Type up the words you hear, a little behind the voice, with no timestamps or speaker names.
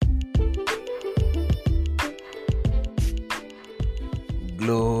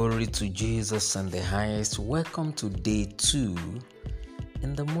Glory to Jesus and the highest. Welcome to day 2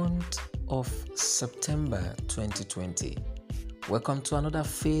 in the month of September 2020. Welcome to another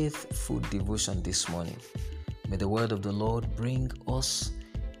faithful devotion this morning. May the word of the Lord bring us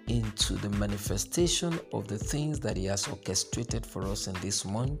into the manifestation of the things that He has orchestrated for us in this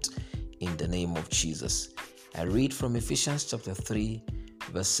month in the name of Jesus. I read from Ephesians chapter 3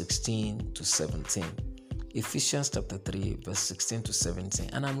 verse 16 to 17. Ephesians chapter 3 verse 16 to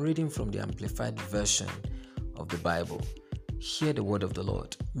 17, and I'm reading from the Amplified Version of the Bible. Hear the word of the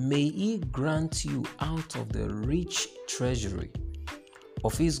Lord. May He grant you out of the rich treasury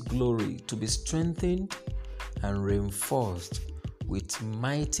of His glory to be strengthened and reinforced with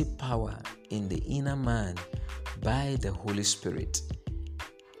mighty power in the inner man by the Holy Spirit,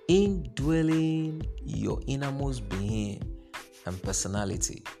 indwelling your innermost being and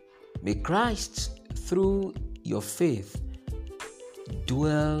personality. May Christ, through your faith,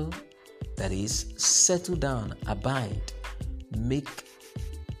 dwell, that is, settle down, abide, make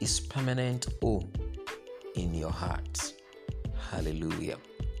His permanent home in your heart. Hallelujah.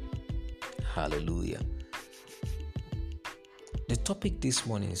 Hallelujah. The topic this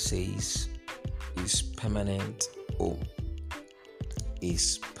morning says, His permanent home.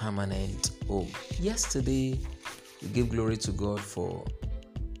 His permanent home. Yesterday, we gave glory to God for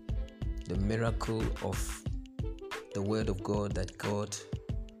the miracle of the word of God that God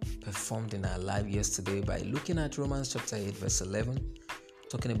performed in our life yesterday by looking at Romans chapter 8 verse 11,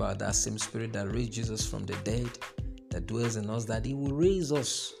 talking about that same Spirit that raised Jesus from the dead, that dwells in us, that He will raise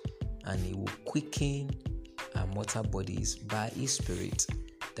us and He will quicken our mortal bodies by His Spirit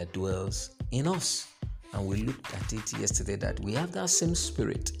that dwells in us. And we looked at it yesterday that we have that same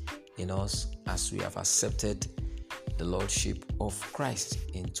Spirit in us as we have accepted the Lordship of Christ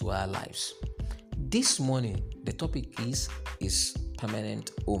into our lives. This morning, the topic is His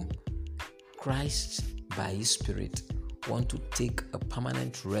permanent home. Christ, by His Spirit, wants to take a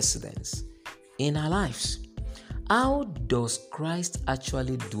permanent residence in our lives. How does Christ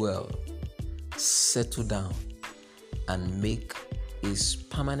actually dwell, settle down, and make His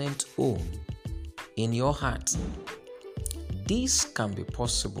permanent home in your heart? This can be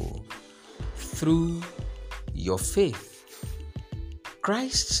possible through your faith.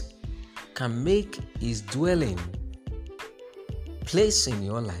 Christ can make His dwelling place in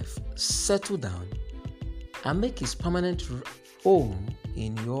your life settle down and make His permanent home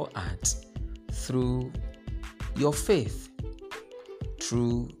in your heart through your faith.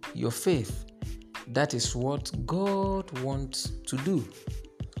 Through your faith. That is what God wants to do.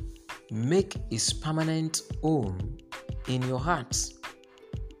 Make His permanent home in your heart.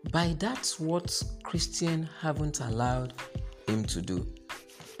 By that's what Christians haven't allowed Him to do.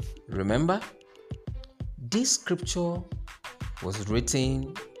 Remember, this scripture was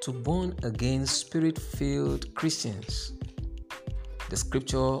written to born again Spirit-filled Christians. The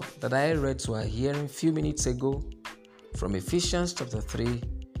scripture that I read to our hearing a few minutes ago from Ephesians chapter 3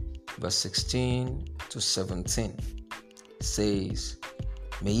 verse 16 to 17 says,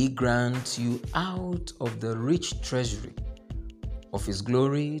 May He grant you out of the rich treasury of His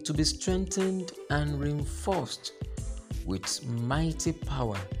glory to be strengthened and reinforced with mighty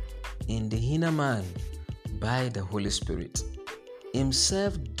power in the inner man by the Holy Spirit,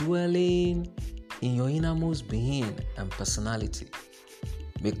 Himself dwelling in your innermost being and personality.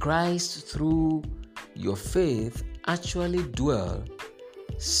 May Christ, through your faith, actually dwell,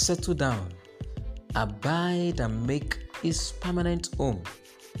 settle down, abide, and make His permanent home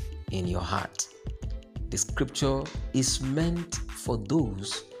in your heart. The scripture is meant for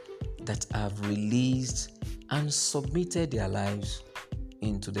those that have released and submitted their lives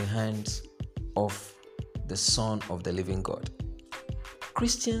into the hands of the Son of the living God.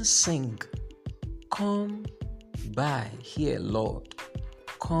 Christians sing, Come by here, Lord,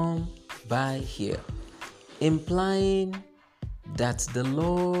 come by here, implying that the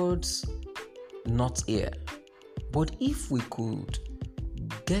Lord's not here. But if we could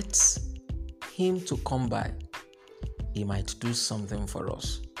get Him to come by, He might do something for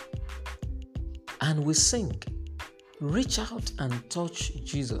us. And we sing, reach out and touch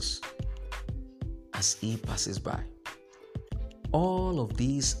Jesus as He passes by. All of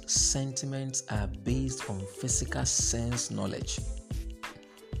these sentiments are based on physical sense knowledge.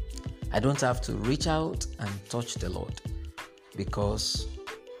 I don't have to reach out and touch the Lord because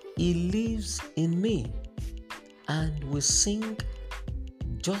He lives in me, and we sing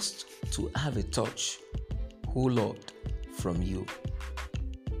just to have a touch, oh Lord, from You.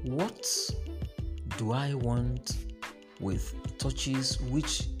 What do I want with touches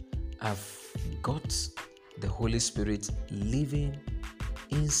which have got the Holy Spirit living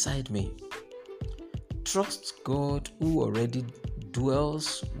inside me. Trust God who already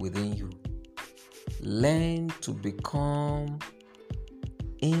dwells within you. Learn to become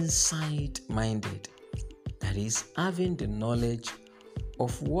inside-minded, that is, having the knowledge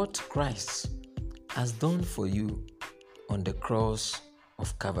of what Christ has done for you on the cross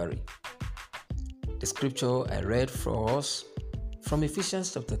of Calvary. The scripture I read for us from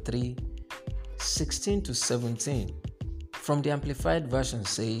Ephesians chapter 3, 16 to 17 from the Amplified Version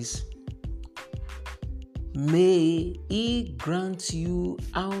says, "May He grant you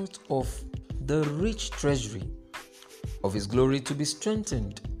out of the rich treasury of His glory to be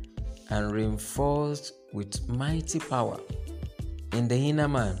strengthened and reinforced with mighty power in the inner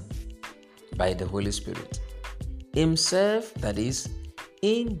man by the Holy Spirit. Himself, that is,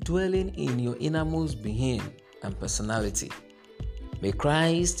 indwelling in your innermost being and personality. May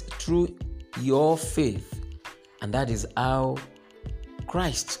Christ, through your faith, and that is how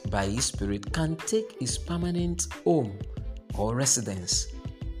Christ by His Spirit can take His permanent home or residence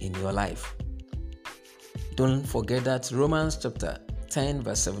in your life." Don't forget that Romans chapter 10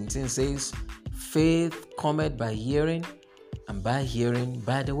 verse 17 says, "Faith cometh by hearing, and by hearing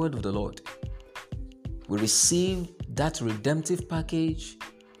by the word of the Lord." We receive that redemptive package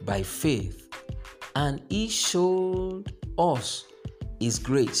by faith, and He showed us His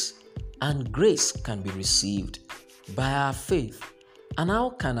grace, and grace can be received by our faith. And how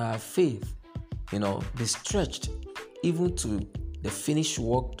can our faith, be stretched even to the finished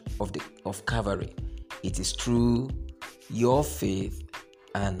work of Calvary? It is through your faith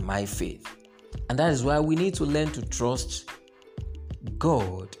and my faith. And that is why we need to learn to trust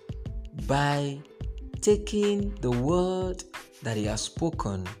God by taking the word that He has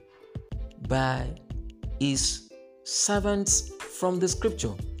spoken by His servants from the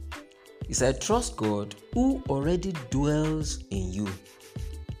scripture. He said, "Trust God who already dwells in you."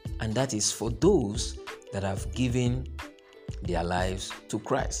 And that is for those that have given their lives to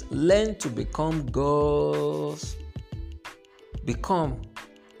Christ. Learn to become God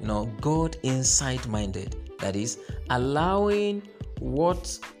inside-minded. That is, allowing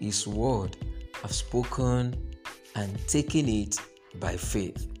what His word have spoken and taking it by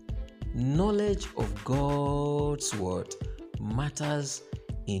faith. Knowledge of God's word matters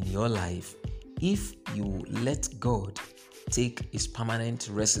in your life if you let God take His permanent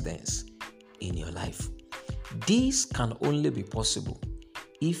residence in your life. This can only be possible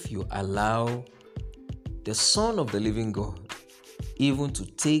if you allow the Son of the living God even to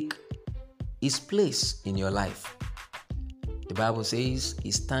take His place in your life. The Bible says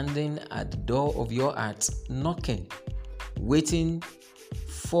He's standing at the door of your heart, knocking, waiting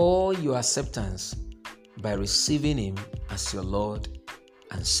for your acceptance by receiving Him as your Lord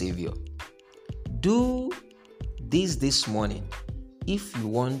and Savior. Do this morning if you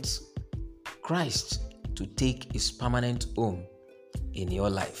want Christ to take His permanent home in your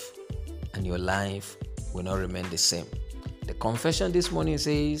life, and your life will not remain the same. The confession this morning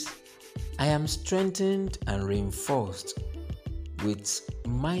says, "I am strengthened and reinforced with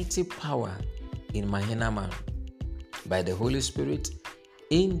mighty power in my inner man by the Holy Spirit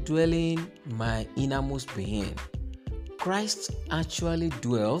indwelling my innermost being. Christ actually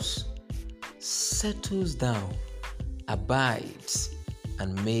dwells, settles down, abides,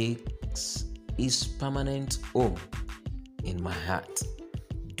 and makes His permanent home in my heart."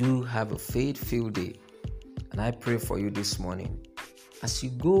 Do have a faith-filled day, and I pray for you this morning. As you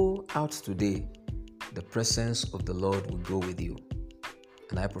go out today, the presence of the Lord will go with you.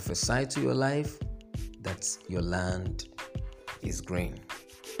 And I prophesy to your life that your land is green.